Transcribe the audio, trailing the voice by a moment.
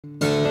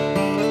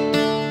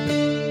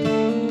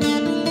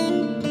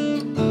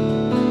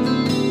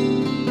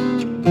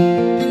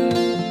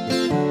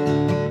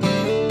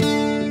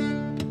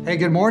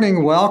good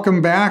morning. Welcome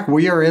back.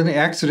 We are in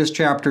Exodus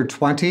chapter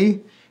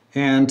 20,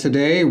 and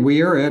today we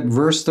are at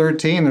verse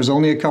 13. There's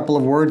only a couple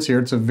of words here.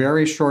 It's a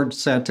very short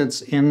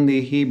sentence in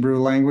the Hebrew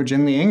language.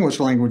 In the English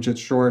language,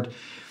 it's short.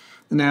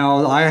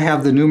 Now, I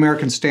have the New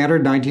American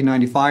Standard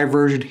 1995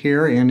 version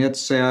here, and it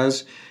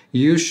says,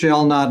 "You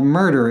shall not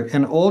murder."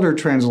 An older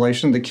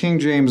translation, the King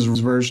James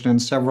Version,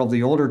 and several of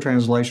the older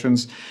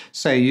translations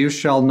say, "You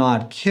shall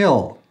not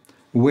kill."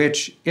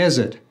 Which is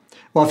it?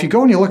 Well, if you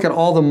go and you look at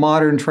all the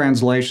modern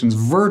translations,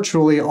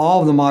 virtually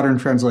all of the modern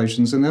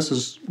translations, and this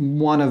is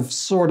one of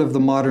sort of the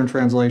modern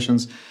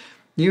translations,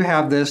 you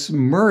have this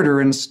murder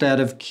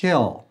instead of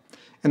kill.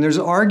 And there's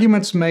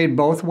arguments made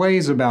both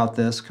ways about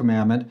this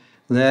commandment,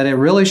 that it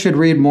really should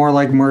read more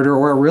like murder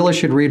or it really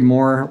should read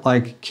more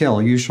like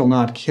kill. You shall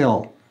not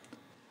kill.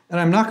 And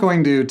I'm not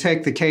going to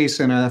take the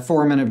case in a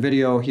 4-minute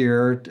video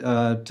here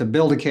to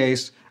build a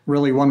case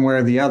really one way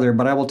or the other,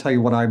 but I will tell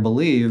you what I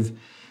believe.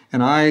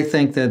 And I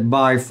think that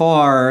by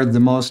far the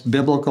most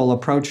biblical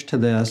approach to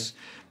this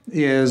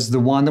is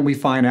the one that we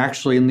find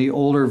actually in the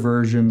older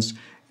versions.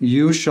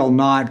 You shall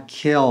not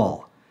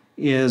kill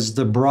is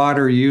the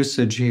broader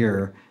usage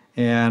here.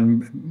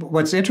 And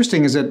what's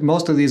interesting is that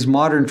most of these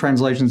modern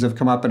translations have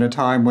come up in a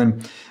time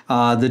when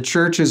the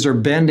churches are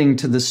bending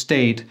to the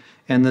state,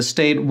 and the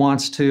state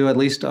wants to, at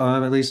least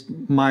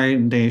my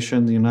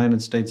nation, the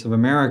United States of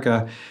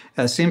America,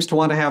 seems to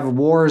want to have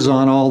wars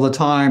on all the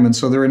time. And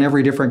so they're in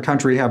every different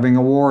country having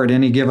a war at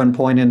any given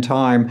point in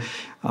time,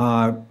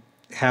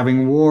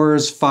 having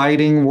wars,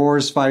 fighting.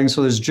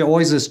 So there's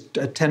always this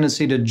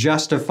tendency to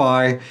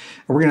justify,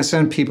 we're going to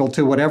send people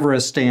to whatever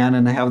is stand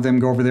and have them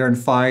go over there and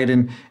fight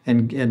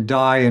and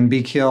die and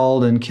be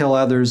killed and kill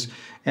others.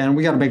 And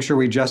we got to make sure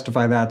we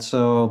justify that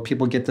so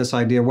people get this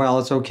idea, well,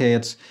 it's okay.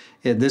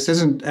 This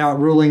isn't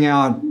ruling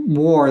out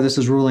war. This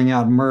is ruling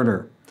out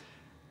murder.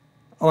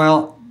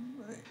 Well,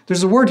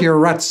 there's a word here,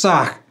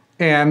 ratzach,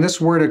 and this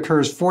word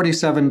occurs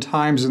 47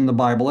 times in the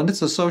Bible, and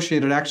it's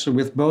associated actually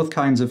with both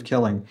kinds of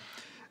killing.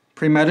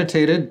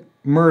 Premeditated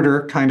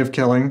murder kind of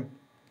killing.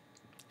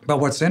 But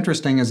what's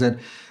interesting is that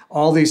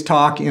all these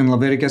talk in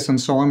Leviticus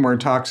and so on, where it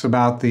talks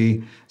about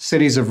the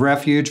cities of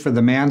refuge for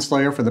the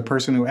manslayer, for the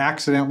person who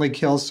accidentally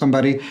kills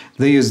somebody,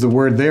 they use the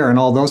word there in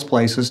all those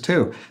places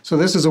too. So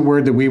this is a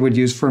word that we would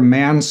use for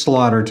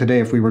manslaughter today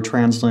if we were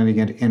translating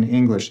it in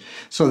English.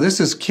 So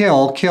this is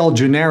kill,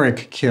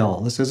 generic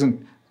kill. This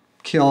isn't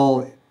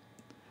kill.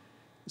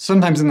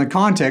 Sometimes in the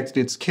context,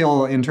 it's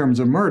kill in terms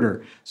of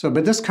murder.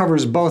 But this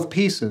covers both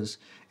pieces.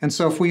 And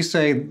so if we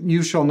say,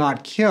 you shall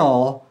not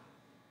kill,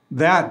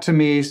 that to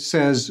me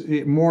says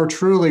it more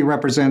truly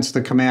represents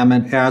the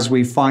commandment as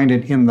we find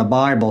it in the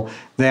Bible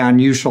than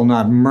you shall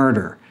not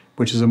murder,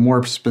 which is a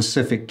more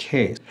specific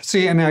case.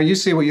 See, and now you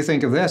see what you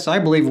think of this. I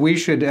believe we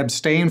should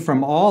abstain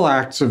from all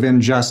acts of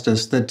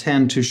injustice that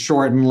tend to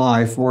shorten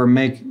life or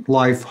make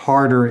life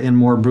harder and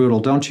more brutal.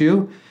 Don't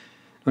you?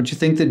 Don't you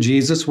think that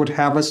Jesus would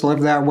have us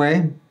live that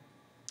way?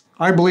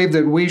 I believe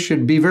that we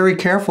should be very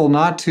careful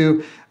not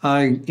to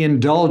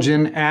indulge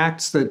in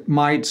acts that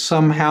might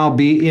somehow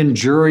be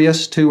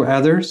injurious to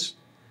others.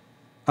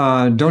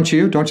 Don't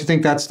you? Don't you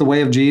think that's the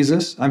way of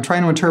Jesus? I'm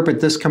trying to interpret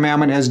this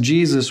commandment as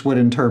Jesus would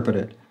interpret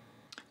it.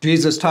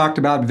 Jesus talked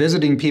about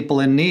visiting people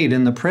in need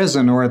in the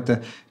prison or at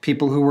the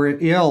people who were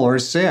ill or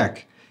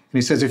sick. And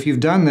he says, if you've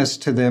done this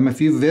to them,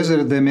 if you've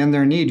visited them in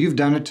their need, you've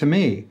done it to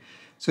me.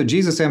 So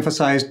Jesus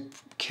emphasized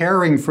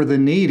caring for the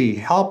needy,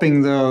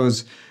 helping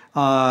those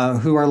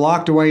who are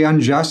locked away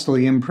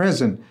unjustly in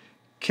prison.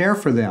 Care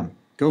for them.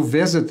 Go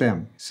visit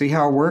them. See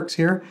how it works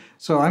here?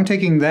 So I'm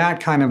taking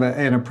that kind of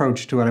an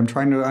approach to it. I'm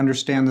trying to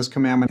understand this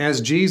commandment as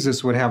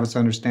Jesus would have us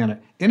understand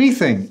it.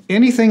 Anything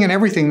and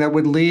everything that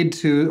would lead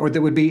to or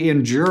that would be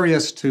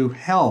injurious to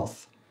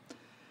health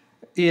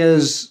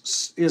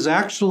is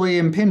actually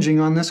impinging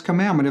on this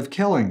commandment of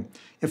killing.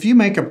 If you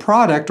make a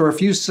product or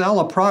if you sell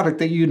a product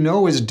that you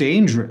know is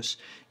dangerous,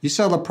 you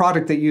sell a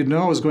product that you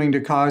know is going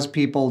to cause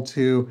people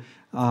to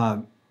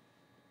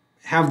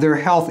have their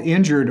health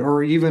injured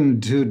or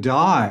even to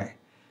die.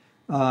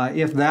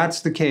 If that's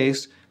the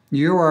case,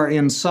 you are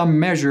in some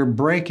measure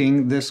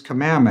breaking this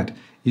commandment.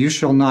 You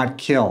shall not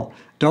kill.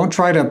 Don't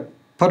try to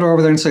put it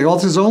over there and say, well,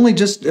 this is only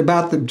just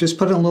about just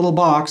put it in a little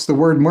box, the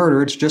word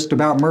murder. It's just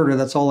about murder.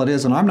 That's all it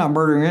is. And I'm not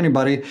murdering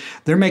anybody.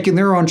 They're making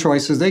their own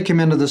choices. They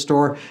came into the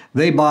store.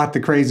 They bought the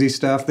crazy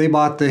stuff. They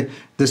bought the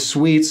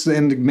sweets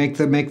and make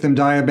them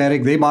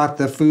diabetic. They bought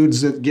the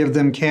foods that give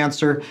them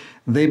cancer.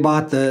 They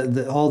bought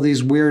all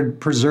these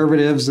weird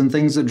preservatives and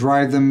things that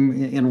drive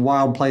them in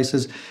wild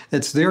places.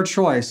 It's their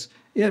choice.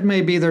 It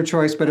may be their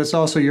choice, but it's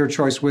also your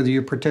choice whether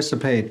you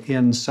participate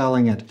in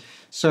selling it.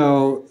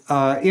 So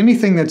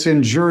anything that's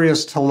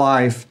injurious to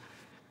life,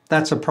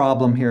 that's a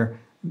problem here.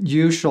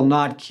 You shall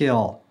not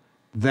kill.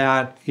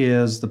 That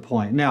is the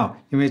point. Now,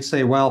 you may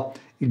say, well,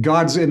 in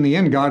the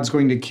end, God's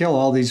going to kill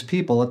all these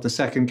people at the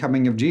second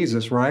coming of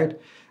Jesus, right?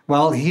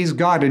 Well, he's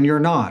God and you're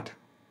not.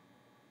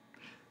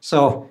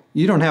 So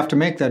you don't have to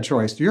make that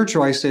choice. Your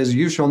choice is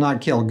you shall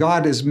not kill.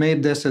 God has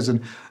made this as a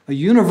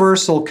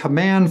universal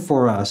command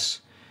for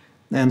us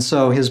And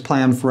so his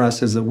plan for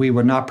us is that we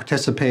would not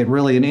participate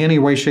really in any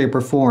way, shape,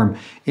 or form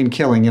in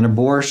killing, in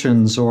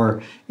abortions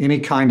or any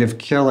kind of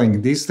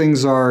killing. These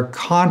things are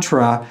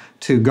contra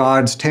to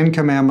God's 10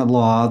 Commandment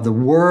law, the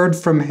word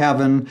from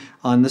heaven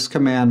on this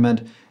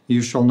commandment,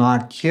 you shall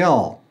not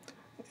kill.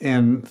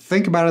 And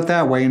think about it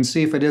that way and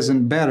see if it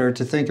isn't better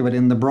to think of it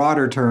in the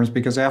broader terms,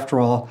 because after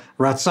all,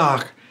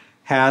 ratzach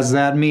has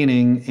that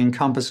meaning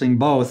encompassing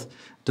both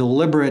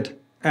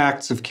deliberate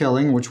acts of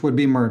killing, which would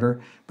be murder,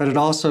 but it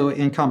also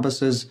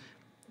encompasses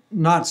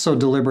not so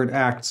deliberate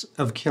acts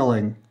of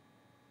killing,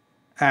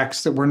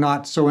 acts that were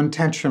not so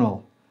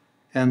intentional.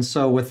 And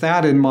so with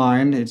that in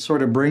mind, it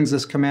sort of brings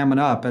this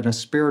commandment up in a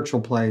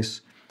spiritual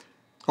place.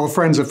 Oh,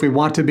 friends, if we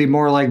want to be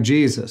more like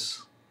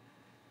Jesus,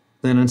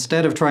 then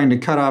instead of trying to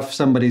cut off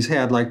somebody's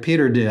head like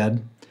Peter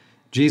did,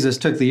 Jesus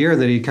took the ear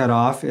that he cut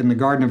off in the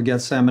Garden of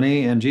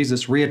Gethsemane and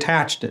Jesus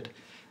reattached it.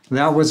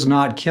 That was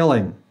not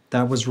killing.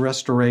 That was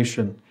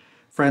restoration.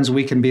 Friends,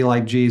 we can be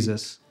like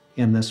Jesus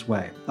in this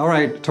way. All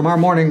right, tomorrow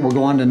morning we'll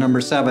go on to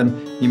number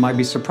 7. You might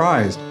be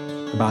surprised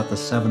about the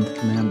 7th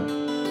commandment.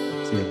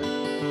 See you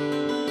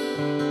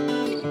then.